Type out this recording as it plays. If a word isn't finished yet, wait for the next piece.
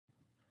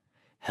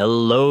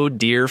Hello,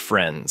 dear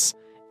friends.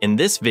 In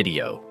this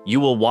video, you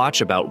will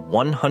watch about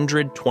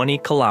 120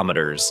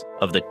 kilometers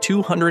of the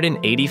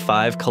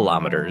 285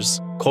 kilometers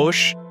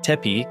Qosh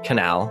Tepe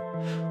Canal.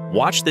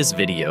 Watch this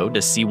video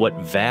to see what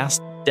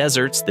vast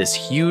deserts this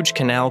huge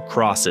canal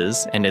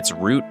crosses, and its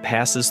route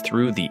passes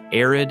through the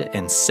arid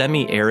and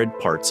semi-arid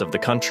parts of the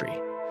country.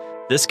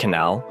 This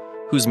canal,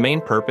 whose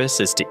main purpose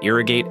is to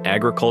irrigate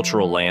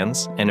agricultural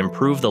lands and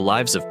improve the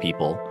lives of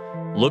people,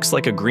 looks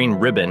like a green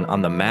ribbon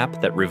on the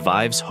map that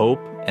revives hope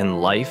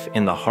and life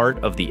in the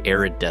heart of the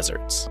arid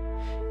deserts.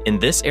 In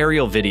this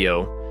aerial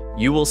video,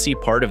 you will see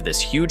part of this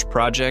huge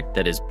project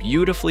that is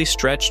beautifully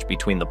stretched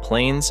between the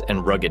plains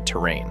and rugged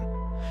terrain.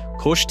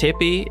 Qosh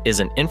Tepe is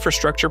an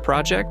infrastructure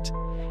project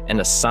and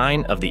a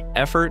sign of the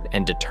effort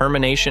and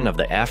determination of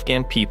the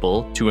Afghan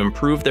people to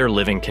improve their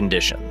living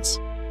conditions.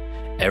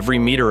 Every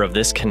meter of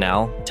this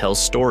canal tells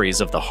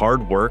stories of the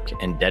hard work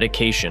and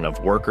dedication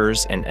of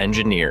workers and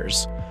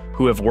engineers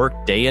who have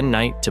worked day and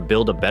night to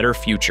build a better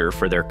future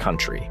for their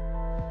country.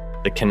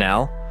 The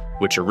canal,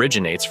 which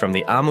originates from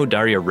the Amu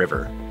Darya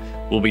River,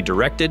 will be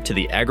directed to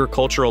the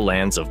agricultural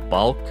lands of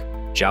Balkh,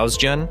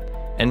 Jowzjan,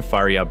 and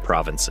Faryab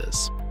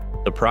provinces.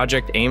 The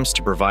project aims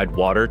to provide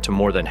water to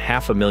more than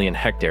 500,000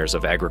 hectares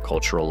of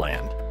agricultural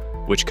land,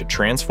 which could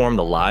transform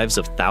the lives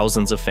of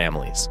thousands of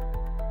families.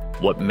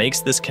 What makes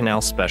this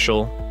canal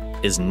special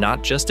is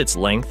not just its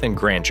length and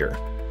grandeur,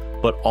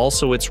 but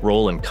also its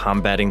role in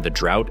combating the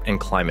drought and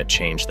climate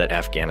change that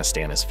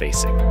Afghanistan is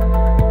facing.